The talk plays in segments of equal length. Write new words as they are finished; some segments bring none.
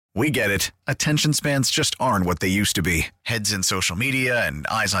We get it. Attention spans just aren't what they used to be. Heads in social media and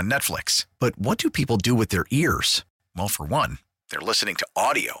eyes on Netflix. But what do people do with their ears? Well, for one, they're listening to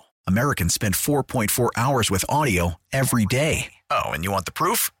audio. Americans spend 4.4 hours with audio every day. Oh, and you want the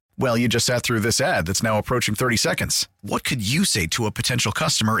proof? Well, you just sat through this ad that's now approaching 30 seconds. What could you say to a potential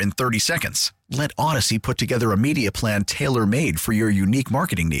customer in 30 seconds? Let Odyssey put together a media plan tailor-made for your unique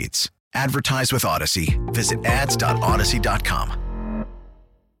marketing needs. Advertise with Odyssey. Visit ads.odyssey.com.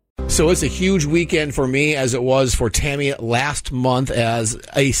 So it's a huge weekend for me, as it was for Tammy last month, as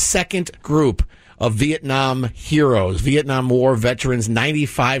a second group of Vietnam heroes, Vietnam War veterans,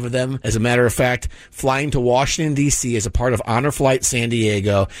 95 of them, as a matter of fact, flying to Washington, D.C. as a part of Honor Flight San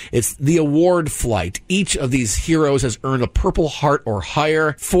Diego. It's the award flight. Each of these heroes has earned a Purple Heart or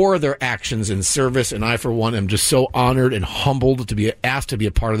higher for their actions in service, and I, for one, am just so honored and humbled to be asked to be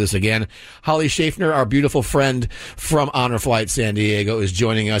a part of this again. Holly Schaffner, our beautiful friend from Honor Flight San Diego, is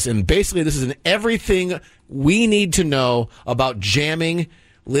joining us, and basically this is an everything we need to know about jamming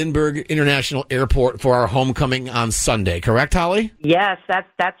Lindbergh International Airport for our homecoming on Sunday. Correct, Holly? Yes,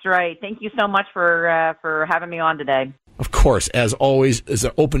 that's right. Thank you so much for having me on today. Of course, as always, is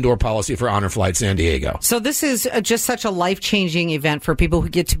an open door policy for Honor Flight San Diego. So this is just such a life-changing event for people who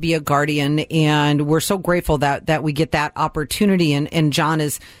get to be a guardian, and we're so grateful that we get that opportunity, and John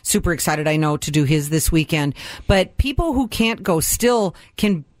is super excited, I know, to do his this weekend. But people who can't go still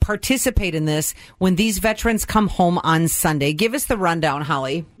can participate in this when these veterans come home on Sunday. Give us the rundown,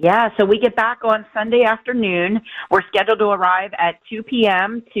 Holly. Yeah, so we get back on Sunday afternoon. We're scheduled to arrive at 2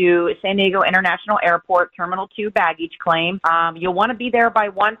 p.m. to San Diego International Airport, Terminal 2 baggage claim. You'll want to be there by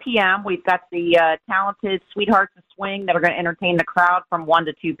 1 p.m. We've got the talented Sweethearts of Swing that are going to entertain the crowd from 1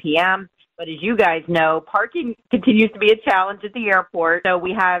 to 2 p.m. But as you guys know, parking continues to be a challenge at the airport. So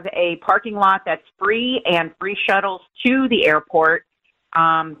we have a parking lot that's free and free shuttles to the airport.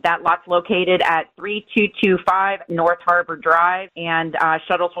 That lot's located at 3225 North Harbor Drive, and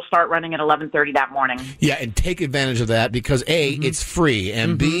shuttles will start running at 11:30 that morning. Yeah, and take advantage of that because, A, it's free,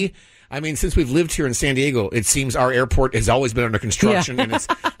 and B, I mean, since we've lived here in San Diego, it seems our airport has always been under construction, and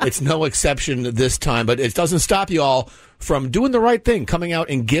it's no exception this time. But it doesn't stop you all from doing the right thing, coming out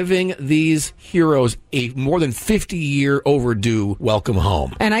and giving these heroes a more than 50-year overdue welcome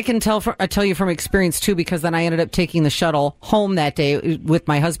home. And I can tell you from experience, too, because then I ended up taking the shuttle home that day with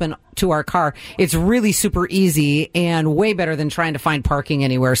my husband to our car. It's really super easy and way better than trying to find parking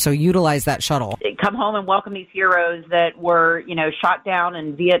anywhere, so utilize that shuttle. Come home and welcome these heroes that were, shot down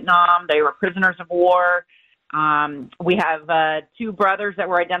in Vietnam. They were prisoners of war. We have two brothers that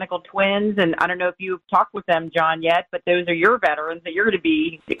were identical twins, and I don't know if you've talked with them, John, yet, but those are your veterans that you're going to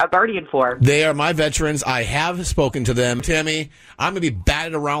be a guardian for. They are my veterans. I have spoken to them. Tammy, I'm going to be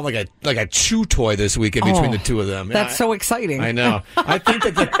batted around like a chew toy this weekend between the two of them. That's so exciting. I know. I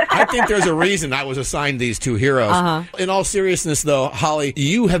think there's a reason I was assigned these two heroes. In all seriousness, though, Holly,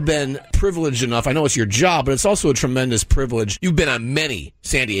 you have been privileged enough. I know it's your job, but it's also a tremendous privilege. You've been on many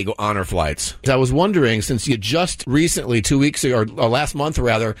San Diego honor flights. I was wondering, since you just recently, 2 weeks ago, or last month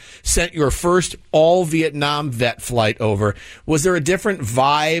rather, sent your first all-Vietnam vet flight over. Was there a different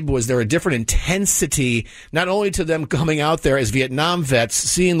vibe? Was there a different intensity, not only to them coming out there as Vietnam vets,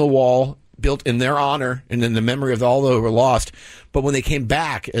 seeing the wall built in their honor and in the memory of all who were lost, but when they came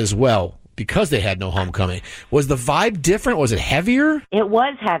back as well, because they had no homecoming? Was the vibe different? Was it heavier? It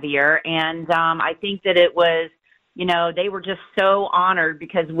was heavier, and I think that it was, they were just so honored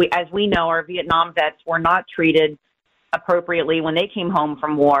because as we know, our Vietnam vets were not treated appropriately when they came home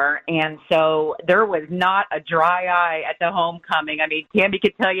from war. And so there was not a dry eye at the homecoming. I mean, Tammy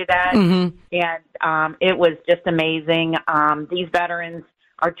could tell you that. And it was just amazing. These veterans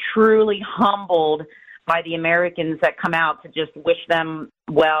are truly humbled by the Americans that come out to just wish them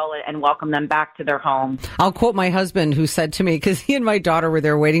well and welcome them back to their home. I'll quote my husband, who said to me, because he and my daughter were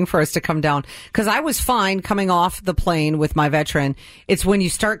there waiting for us to come down, because I was fine coming off the plane with my veteran. It's when you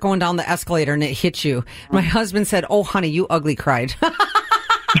start going down the escalator and it hits you. My husband said, "Oh, honey, you ugly cried."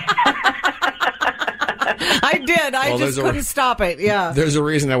 I did. I just couldn't stop it. Yeah. There's a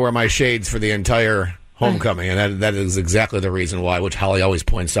reason I wear my shades for the entire homecoming, and that is exactly the reason why, which Holly always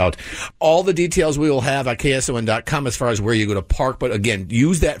points out. All the details we will have at KSON.com as far as where you go to park, but again,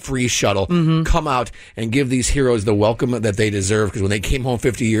 use that free shuttle, come out and give these heroes the welcome that they deserve, because when they came home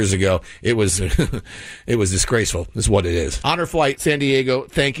 50 years ago, it was it was disgraceful, is what it is. Honor Flight San Diego,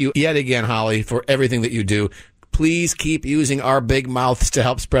 thank you yet again, Holly, for everything that you do. Please keep using our big mouths to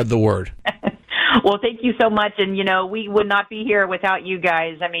help spread the word. Well, thank you so much. And, we would not be here without you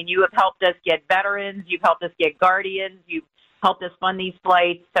guys. I mean, you have helped us get veterans. You've helped us get guardians. You've helped us fund these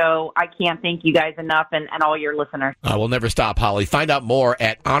flights. So I can't thank you guys enough and all your listeners. We'll never stop, Holly. Find out more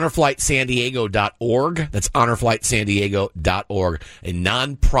at honorflightsandiego.org. That's honorflightsandiego.org, a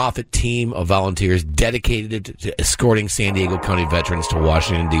nonprofit team of volunteers dedicated to escorting San Diego County veterans to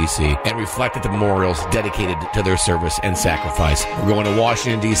Washington, D.C., and reflect at the memorials dedicated to their service and sacrifice. We're going to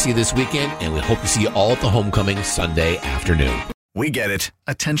Washington, D.C. this weekend, and we hope to see you all at the homecoming Sunday afternoon. We get it.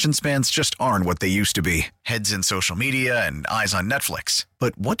 Attention spans just aren't what they used to be. Heads in social media and eyes on Netflix.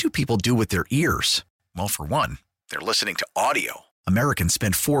 But what do people do with their ears? Well, for one, they're listening to audio. Americans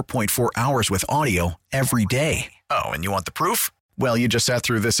spend 4.4 hours with audio every day. Oh, and you want the proof? Well, you just sat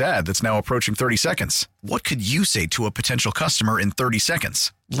through this ad that's now approaching 30 seconds. What could you say to a potential customer in 30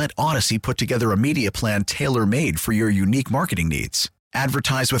 seconds? Let Odyssey put together a media plan tailor-made for your unique marketing needs.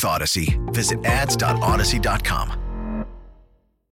 Advertise with Odyssey. Visit ads.odyssey.com.